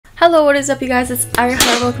Hello, what is up you guys? It's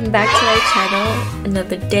Ironheart. Welcome back to our channel.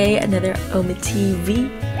 Another day, another Ometv.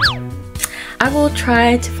 I will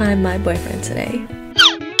try to find my boyfriend today.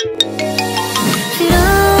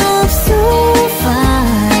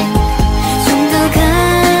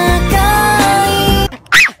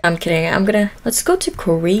 I'm kidding. Let's go to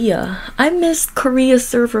Korea. I missed Korea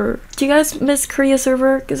server. Do you guys miss Korea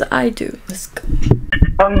server? Because I do. Let's go.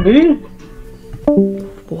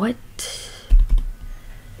 What?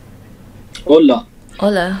 Hola.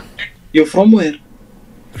 Hola. You're from where?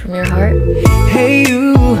 From your heart? Hey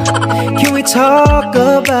you, can we talk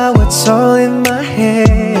about what's all in my head?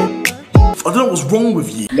 I don't know what's wrong with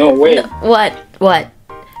you. No way. No, what?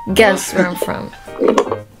 Guess where I'm from.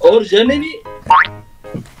 Originally?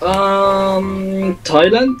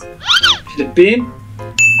 Thailand? Philippines,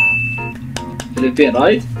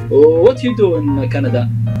 right? Oh, what you do in Canada?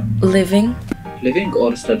 Living. Living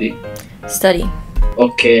or study? Study.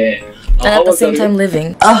 Okay. And at the same time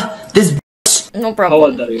living. This No How problem.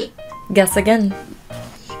 old are you? Guess again.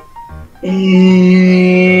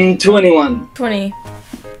 21. 20.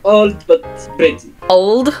 Old but pretty.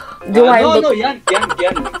 Old? Do I look... No, young.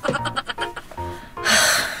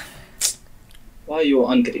 Why are you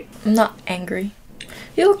angry? I'm not angry.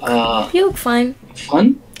 You look fine.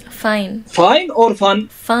 Fun? Fine. Fine or fun?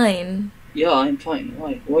 Fine. Yeah, I'm fine.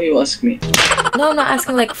 Why? Why you ask me? No, I'm not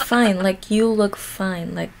asking like fine. Like you look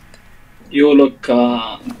fine. Like You look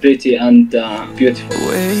pretty and beautiful.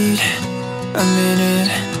 Wait a minute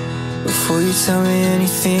before you tell me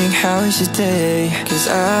anything. How is your day? Cause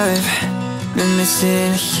I've been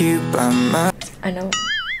missing you by my... I know.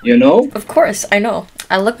 You know? Of course, I know.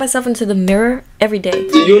 I look myself into the mirror every day.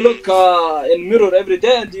 Do you look in mirror every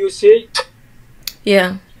day and you say?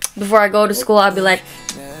 Yeah. Before I go to school, I'll be like,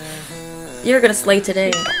 you're gonna slay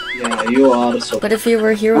today. Yeah, you are so. But if you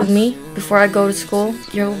were here with me before I go to school,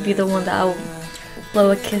 you'll be the one that I'll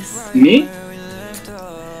blow a kiss. Me?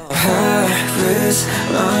 Paris,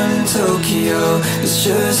 London, Tokyo. It's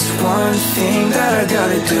just one thing that I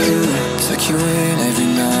gotta do. Tuck you in every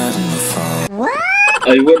night on the phone.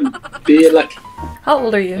 I will be lucky. How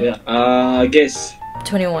old are you? Yeah. Guess.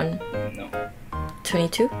 21. No.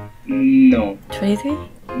 22? No. 23?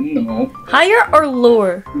 No. Higher or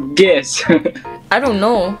lower? Guess. I don't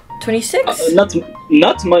know. 26?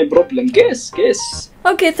 Not my problem. Guess.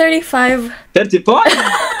 Okay, 35. 35?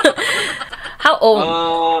 How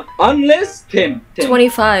old? Unless 10.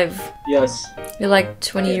 25. Yes. You're like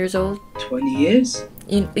 20 years old? 20 years?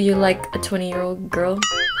 You like a 20-year-old girl?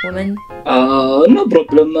 Woman? No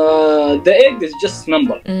problem. The age is just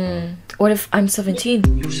number. What if I'm 17?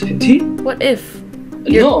 You're 17? What if?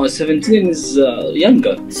 No, 17 is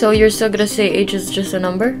younger. So you're still gonna say age is just a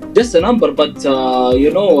number? Just a number, but you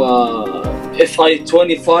know, if I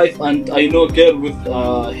 25 and I know girl with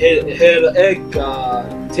her egg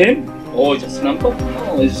 10, oh, just a number?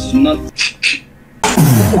 No, it's not.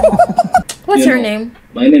 What's your name?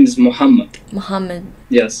 My name is Muhammad. Muhammad.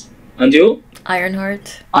 Yes. And you?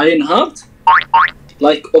 Ironheart. Ironheart?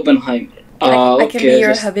 Like Oppenheimer. I can be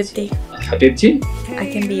your Habibti. Habibti? I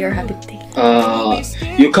can be your Habibti.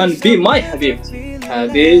 You can be my Habibti.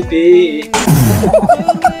 Habibi.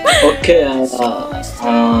 Okay,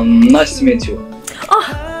 nice to meet you. Oh,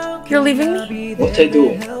 you're leaving me? What I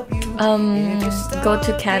do? Go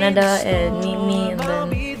to Canada and meet me and then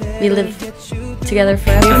we live together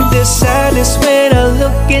forever. The sadness when I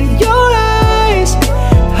look in your eyes.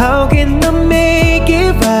 How can I make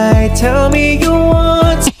it right? Tell me you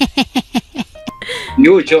want.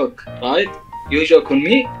 You joke, right? You joke on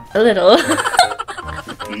me? A little.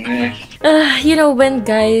 Nah. You know, when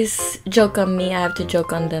guys joke on me, I have to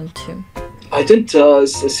joke on them too. I didn't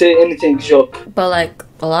say anything joke. But like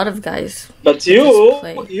a lot of guys. But you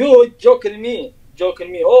joking me.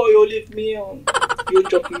 Oh, you leave me on. You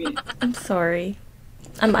joke me. I'm sorry.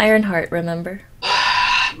 I'm Ironheart, remember?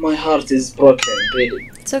 My heart is broken, really.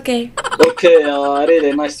 It's okay. Okay,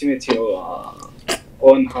 really nice to meet you.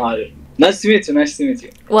 On heart. Nice to meet you.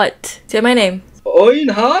 What? Say my name. On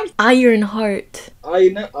heart? Ironheart.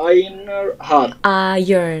 Ironheart.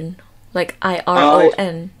 Iron. Like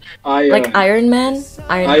I-R-O-N. Like Iron Man?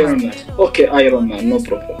 Iron Man. Okay, Iron Man, no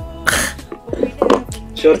problem.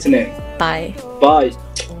 Short name. Bye. Bye.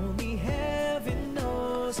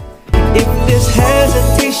 If there's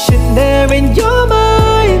hesitation there in your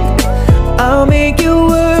mind, I'll make you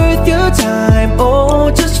worth your time.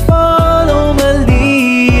 Oh, just follow my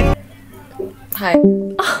lead. Hi.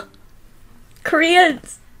 Oh,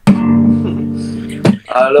 Koreans.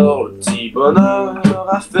 Alors le petit bonheur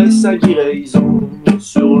a fait sa guérison.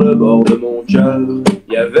 Sur le bord de mon cœur,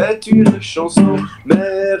 y avait une chanson. Mes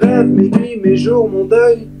rêves, mes nuits, mes jours, mon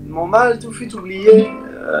deuil mon mal tout fut oublié.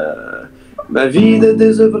 Ma vie de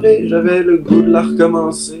désœuvré, j'avais le goût de la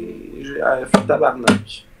recommencer. J'ai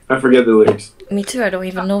tabarnak. I forget the lyrics. Me too, I don't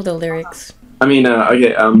even know the lyrics. I mean,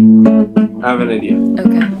 okay, I have an idea.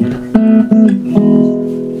 Okay.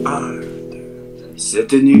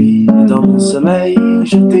 Cette nuit, dans mon sommeil,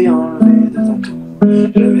 je t'ai enlevé de ta tour.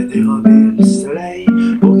 J'avais dérobé le soleil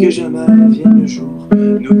pour que jamais vienne le jour.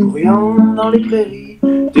 Nous courions dans les prairies,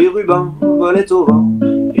 des rubans volaient au vent,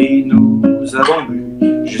 et nous avons bu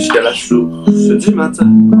jusqu'à la source du matin.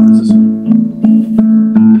 C'est ça.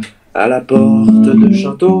 À la porte de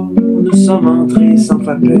château, nous sommes entrés sans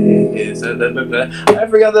frapper. I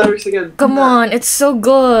forgot the lyrics again. Come on, it's so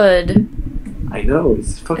good. I know,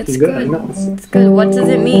 it's fucking It's good. I good. know. It's good. What does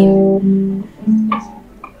it mean?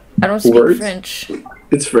 I don't speak Words? French.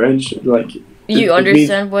 It's French, like. You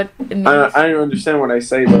understand what it means? I don't understand what I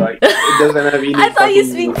say, but like, it doesn't have any. I thought you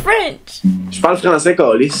fucking- speak French. Je parle français,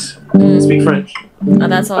 câlisse. I speak French. Oh,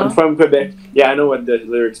 that's all? I'm from Quebec. Yeah, I know what the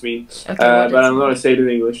lyrics mean. Okay, what But is I'm gonna say it in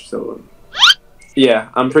English, so. Yeah,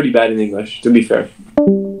 I'm pretty bad in English, to be fair.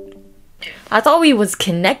 I thought we was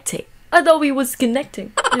connecting.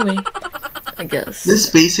 Anyway, I guess. This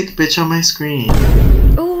basic bitch on my screen.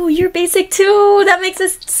 Oh, you're basic too. That makes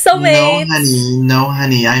us soulmates. No,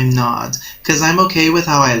 honey, I'm not. Because I'm okay with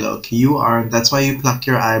how I look. You aren't. That's why you pluck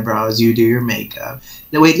your eyebrows, you do your makeup.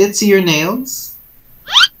 Now, wait, let's see your nails.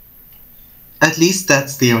 At least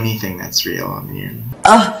that's the only thing that's real on you.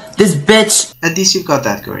 This bitch. At least you've got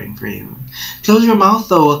that going for you. Close your mouth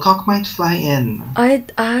though, a cock might fly in.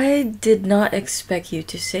 I did not expect you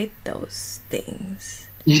to say those things.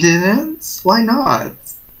 You didn't? Why not?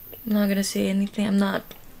 I'm not gonna say anything.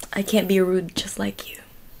 I can't be rude just like you.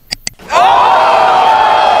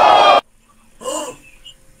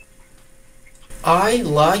 I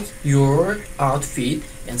like your outfit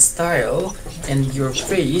and style and your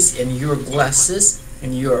face and your glasses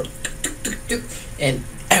and your and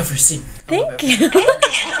everything. Thank you.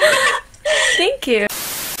 Thank you.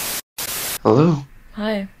 Hello,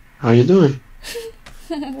 Hi. how are you doing?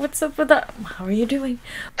 What's up with that? How are you doing?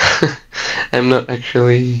 I'm not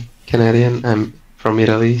actually Canadian, I'm from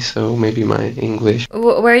Italy, so maybe my English.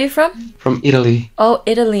 Where are you from? From Italy. Oh,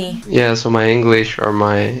 Italy. Yeah, so my English or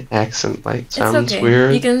my accent like sounds It's okay.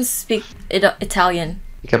 weird. You can speak Italian.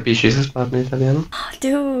 Capisci se parlo italiano?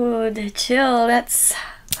 Dude, chill. That's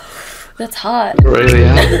hot. Really?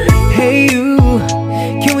 Yeah. Hey you,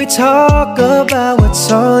 can we talk about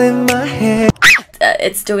what's all in my head?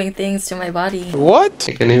 It's doing things to my body. What?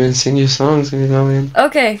 I can even sing you songs in Italian.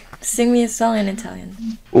 Okay, sing me a song in Italian.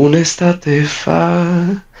 Un'estate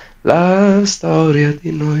fa, la storia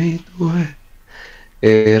di noi due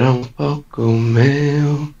era un po' come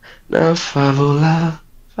una favola,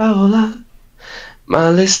 ma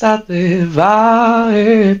l'estate va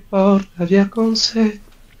e porta via con sé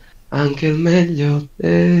anche il meglio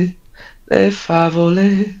delle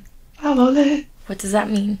favole. What does that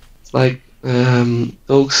mean? It's like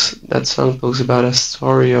that song talks about a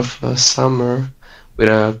story of a summer with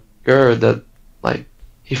a girl that like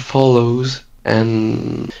he follows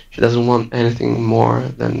and she doesn't want anything more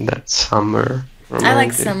than that summer. I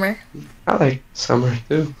like romantic. summer. I like summer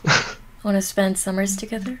too. Want to spend summers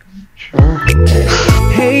together? Sure.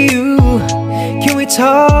 Hey you, can we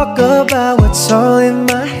talk about what's all in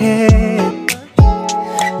my head?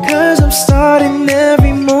 Cause I'm starting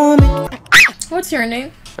every moment. What's your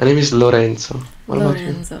name? My name is Lorenzo. What about you?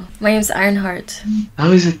 Lorenzo. My name's Ironheart. How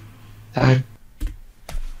is it typed?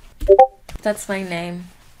 That's my name.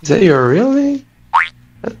 Is that your real name?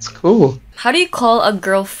 That's cool. How do you call a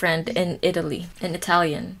girlfriend in Italy, in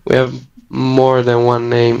Italian? We have more than one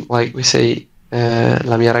name. Like we say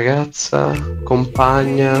la mia ragazza,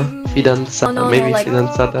 compagna, fidanzata, maybe like,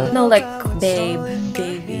 fidanzata. No, like babe,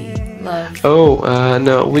 baby, love. Oh,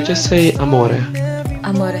 no, we just say amore.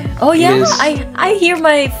 Amore. Oh yeah, Miss- I hear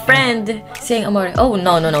my friend saying amore. Oh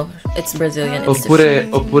no, it's Brazilian. It's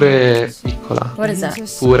Oppure piccola. what is that?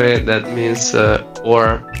 Pure, that means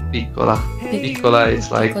or piccola. Piccola is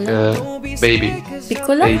like baby.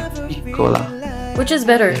 Piccola? Piccola. Which is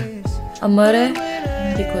better? Amore,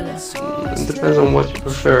 piccola. It depends on what you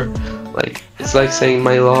prefer. Like, it's like saying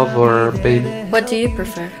my love or baby. What do you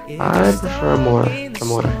prefer? I prefer amore.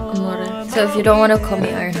 Amore. Amore. So if you don't want to call me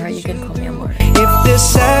Ironheart, you can call me Amore. If there's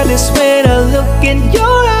sadness when I look in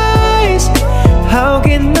your eyes, how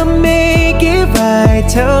can I make it right?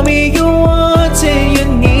 Tell me you want and you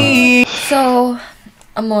need. So,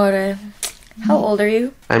 Amore, how old are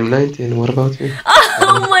you? I'm 19. What about you?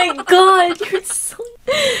 Oh my god, you're so...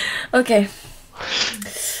 Okay.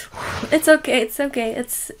 It's okay.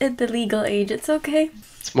 It's in the legal age. It's okay.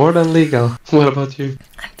 It's more than legal. What about you?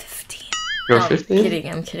 I'm 15. You're No,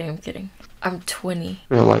 15? I'm kidding. I'm 20.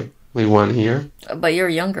 You're like only 1 year. But you're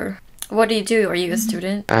younger. What do you do? Are you a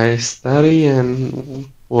student? I study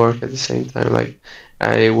and work at the same time. Like,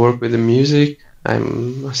 I work with the music.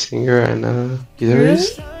 I'm a singer and a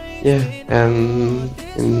guitarist. Yeah, and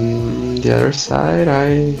in the other side,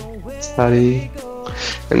 I study.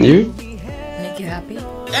 And you? Make you happy?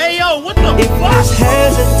 If there's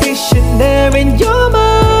hesitation there in your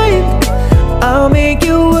mind, I'll make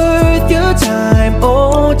you worth your time.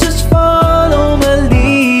 Oh, just follow my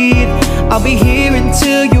lead. I'll be here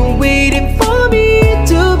until you're waiting for me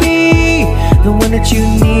to be the one that you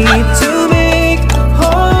need to make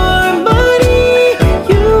harmony.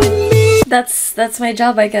 You and me. That's my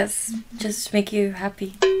job, I guess. Just make you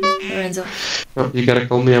happy, Lorenzo. Oh, you gotta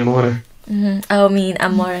call me Amore. I mean,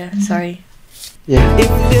 amore. Sorry. Yeah. If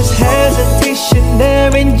there's hesitation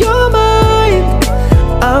there in your mind,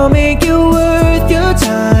 I'll make you worth your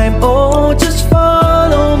time. Oh, just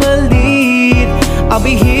follow my lead. I'll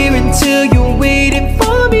be here until you're waiting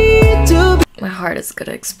for me to be. My heart is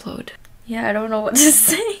gonna explode. Yeah, I don't know what to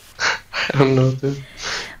say. I don't know, dude.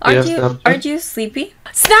 Aren't you sleepy?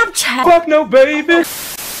 Snapchat. Fuck no, baby.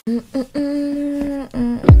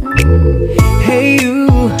 Hey you,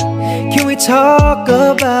 can we talk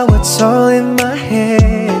about what's all in my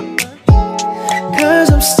head? Cause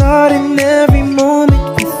I'm starting every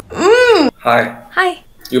moment with Hi, Hi.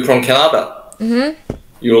 you from Canada?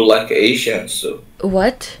 You like Asian, so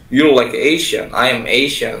What? you like Asian. I am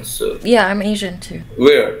Asian, so Yeah, I'm Asian too.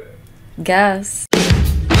 where? Guess.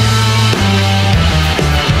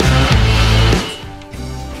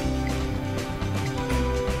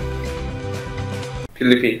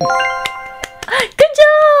 Philippines, Good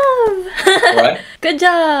job! right? Good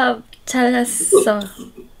job! 잘했어.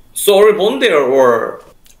 So are you born there or?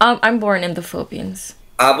 I'm born in the Philippines.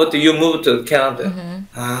 But you moved to Canada.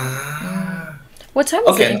 Ah, What time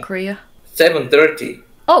is it Okay. in Korea? 7:30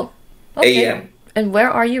 Oh, okay. a.m. And where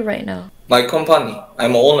are you right now? My company,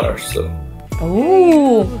 I'm owner, so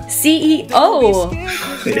Oh, CEO.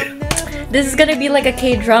 This is gonna be like a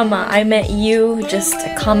K-drama. I met you, just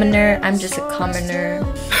a commoner. I'm just a commoner.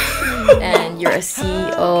 And you're a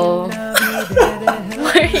CEO.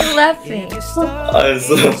 Why are you laughing?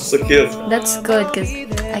 so cute. That's good, because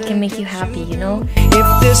I can make you happy, you know? If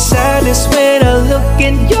there's sadness when I look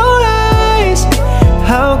in your eyes,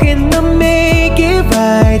 how can I make it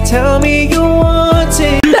right? Tell me you want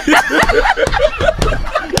it.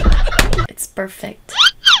 It's perfect.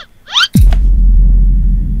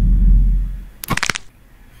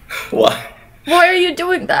 Why? Why are you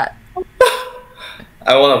doing that?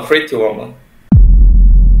 I want a pretty woman.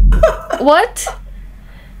 What?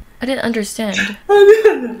 I didn't understand.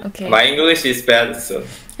 Okay. My English is bad, so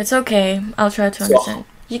It's okay. I'll try to understand.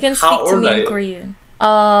 You can how speak to old me are in you? Korean.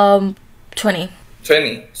 20.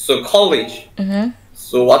 20. So college.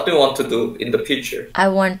 So what do you want to do in the future? I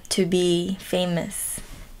want to be famous.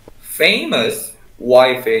 Famous?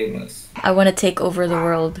 Why famous? I want to take over the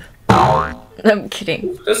world. I'm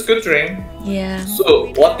kidding. That's good dream. Yeah.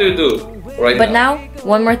 So what do you do right But now? now,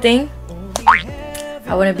 one more thing.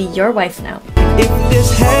 I want to be your wife now. If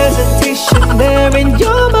there's hesitation there in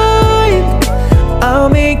your mind, I'll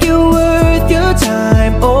make you worth your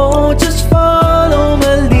time. Oh, just follow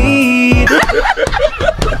my lead.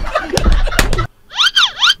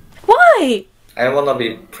 Why? I wanna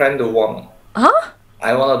be friendly woman. Huh?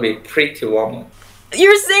 I wanna be pretty woman.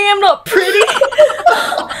 You're saying I'm not pretty?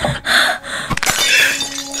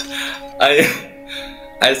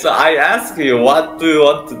 I ask you, what do you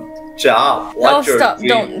want to job? No, What's your stop.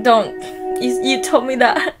 dream? Don't. You told me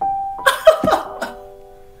that.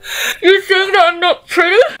 You're saying that I'm not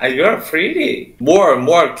pretty? You're pretty.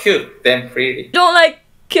 More cute than pretty. Don't like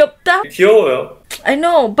귀엽다? 귀여워요. I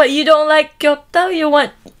know, but you don't like 귀엽다? You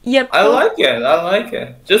want 예뻐? I like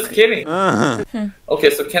it. Just kidding. Okay,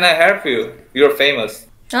 so can I help you? You're famous.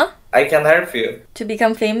 Huh? I can help you. To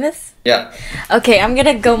become famous? Yeah. Okay, I'm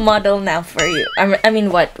gonna go model now for you. I mean,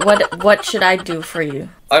 what should I do for you?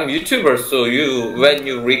 I'm YouTuber, so when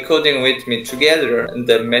you recording with me together, and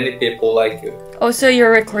then many people like you. Oh, so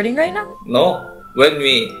you're recording right now? No, when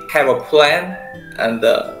we have a plan and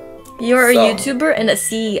You're a So- YouTuber and a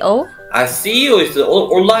CEO? a CEO is the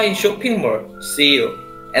online shopping mall CEO,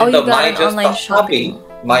 and Oh, you got my an just online hobby. shopping.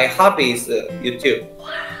 My hobby is YouTube.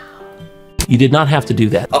 You did not have to do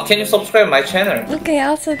that. Can you subscribe my channel? Okay,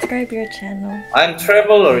 I'll subscribe your channel. I'm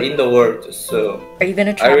traveler in the world, so Are you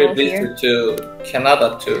gonna I will travel here? visit to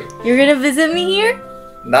Canada too. You're gonna visit me here?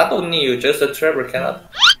 Not only you, just a travel Canada.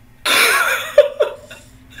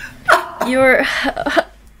 You're...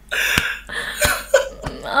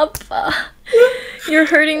 Appa. You're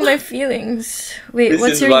hurting my feelings. Wait, This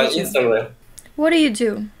what's is your my YouTube? Instagram. What do you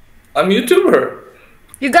do? I'm YouTuber.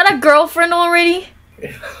 You got a girlfriend already?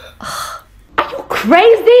 Are you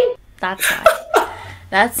crazy? That's why.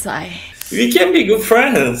 That's why. We can be good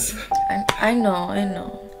friends. I know.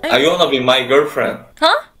 You wanna be my girlfriend?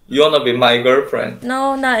 Huh? You wanna be my girlfriend?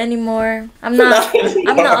 No, not anymore. I'm not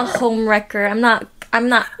a home wrecker. I'm not.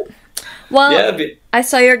 Well, Yeah, I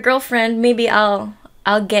saw your girlfriend. Maybe I'll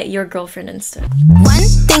get your girlfriend instead. One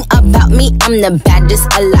thing about me, I'm the baddest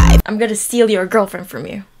alive. I'm gonna steal your girlfriend from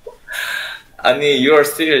you. I mean, you are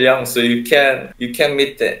still young, so you can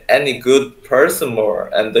meet any good person more,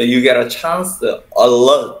 and you get a chance a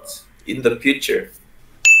lot in the future.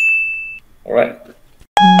 All right.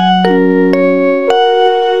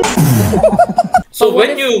 So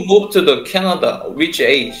when you moved to the Canada, which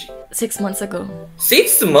age? 6 months ago.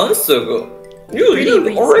 6 months ago. You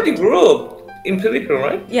already grew up in Philippines,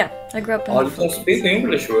 right? Yeah, I grew up in. I don't speak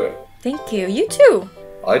English well. Thank you. You too.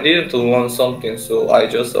 I didn't learn something, so I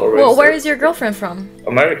just already. Well, where is your girlfriend from?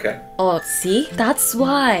 America. Oh, see, that's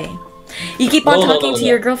why. You keep on talking to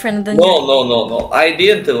your girlfriend, and then No. I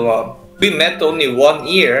didn't learn. We met only 1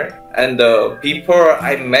 year, and before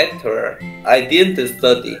I met her, I didn't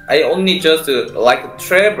study. I only just like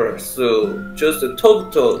travel, so just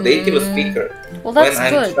talk to native speaker. Well, that's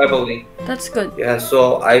when good. I'm traveling. That's good. Yeah,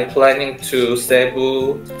 so I planning to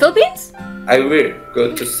Cebu. Philippines? I will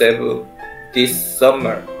go to Cebu this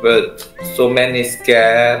summer, but so many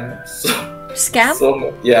scams. Scam?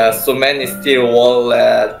 So many steal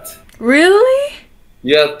wallet. Really?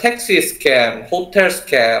 Yeah, taxi scam, hotel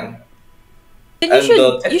scam. Then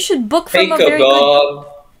you should book from a very good.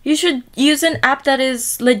 You should use an app that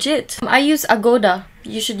is legit. I use Agoda.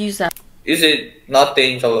 You should use that. Is it not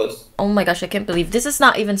dangerous? Oh my gosh, I can't believe this is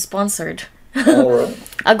not even sponsored. Alright.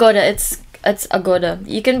 Agoda, it's Agoda.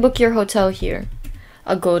 You can book your hotel here.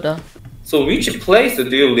 Agoda. So which place do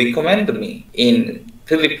you recommend me in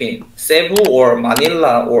Philippines? Cebu or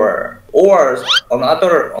Manila or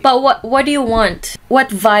another? But what do you want? What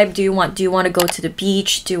vibe do you want? Do you want to go to the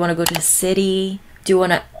beach? Do you want to go to the city? Do you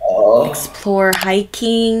want to explore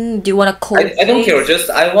hiking? Do you want to cold? I don't care. Just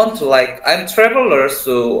I want to I'm traveler,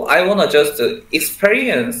 so I wanna just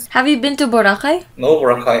experience. Have you been to Boracay? No,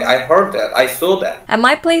 Boracay. I heard that. I saw that. At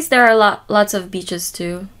my place, there are lots of beaches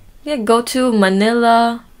too. Yeah, go to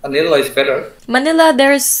Manila. Manila is better. Manila,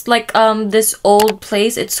 there's this old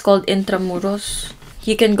place. It's called Intramuros.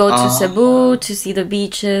 You can go to Cebu to see the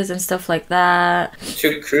beaches and stuff like that.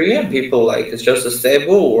 To Korean people, it's just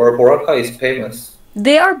Cebu or Boracay is famous.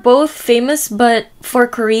 They are both famous, but for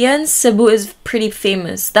Koreans, Cebu is pretty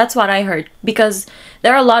famous. That's what I heard, because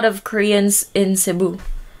there are a lot of Koreans in Cebu.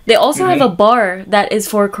 They also have a bar that is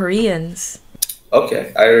for Koreans.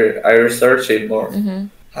 Okay, I research it more.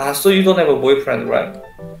 So you don't have a boyfriend, right?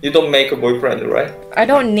 You don't make a boyfriend, right? I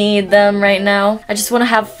don't need them right now. I just want to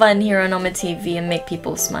have fun here on Ometv and make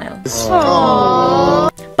people smile. Aww.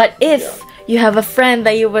 But if you have a friend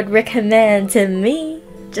that you would recommend to me,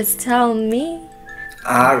 just tell me.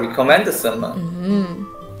 Recommend someone.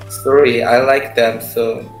 Sorry, I like them,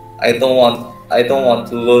 so I don't want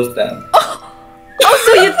to lose them. Oh,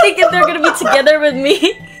 so you think if they're gonna be together with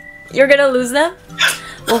me, you're gonna lose them?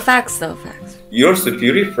 Well, facts though, facts. You're so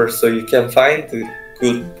beautiful, so you can find a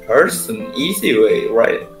good person easy way,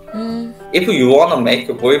 right? If you wanna make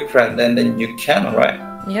a boyfriend, then you can, right?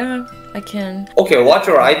 Yeah, I can. Okay, what's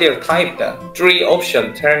your ideal type then? 3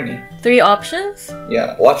 options, tell me. 3 options?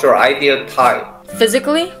 Yeah, what's your ideal type?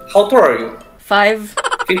 Physically? How tall are you? 5.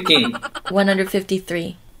 15.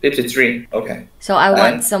 153. 53, okay. So I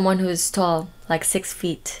want someone who's tall, like 6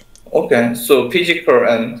 feet. Okay, so physical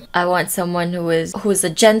and... I want someone who's a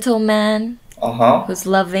gentleman, who's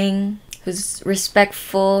loving, who's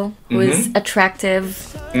respectful, who is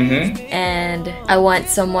attractive, and I want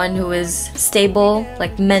someone who is stable,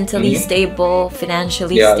 like mentally stable,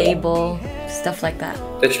 financially stable, stuff like that.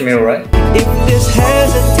 That's me, right? If there's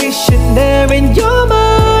hesitation there in your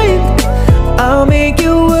mind, I'll make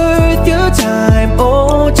you worth your time.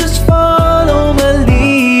 Oh, just follow my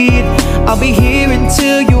lead. I'll be here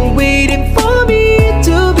until you're waiting for me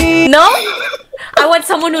to be. No? I want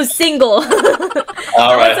someone who's single.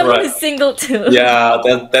 I want someone who's single too. Yeah,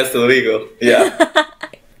 that's illegal. Yeah.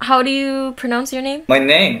 How do you pronounce your name? My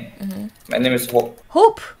name? My name is Hope.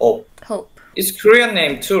 Hope? Hope. Hope. It's Korean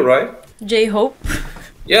name too, right? J Hope.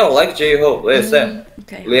 Yeah, like J Hope. Listen.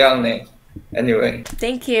 Okay. Real name. Anyway.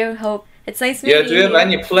 Thank you, Hope. It's nice meeting you. Yeah, do you have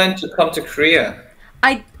any plan to come to Korea?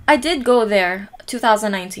 I did go there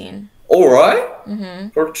 2019. Alright.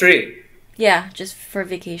 For trip. Yeah, just for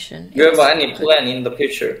vacation. You have any plan in the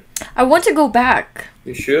future? I want to go back.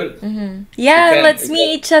 You should. Yeah, let's meet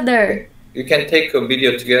each other. You can take a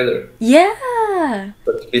video together. Yeah.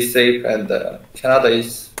 But be safe, and Canada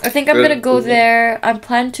is. I think I'm gonna go there. I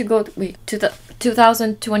plan to go. Wait, to the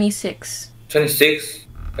 2026. 26.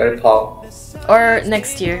 Very tall. Or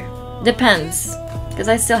next year. Depends, because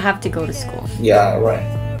I still have to go to school. Yeah, right.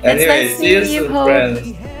 Anyway, nice see you seeing you, soon, Hope.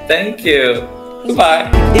 friends. Thank you. Goodbye.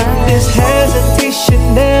 If there's hesitation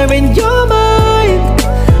there in your mind,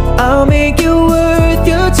 I'll make you worth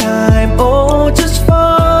your time. Oh, just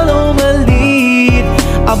follow my lead.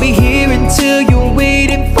 I'll be here until you're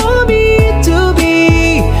waiting for me to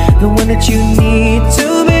be the one that you need to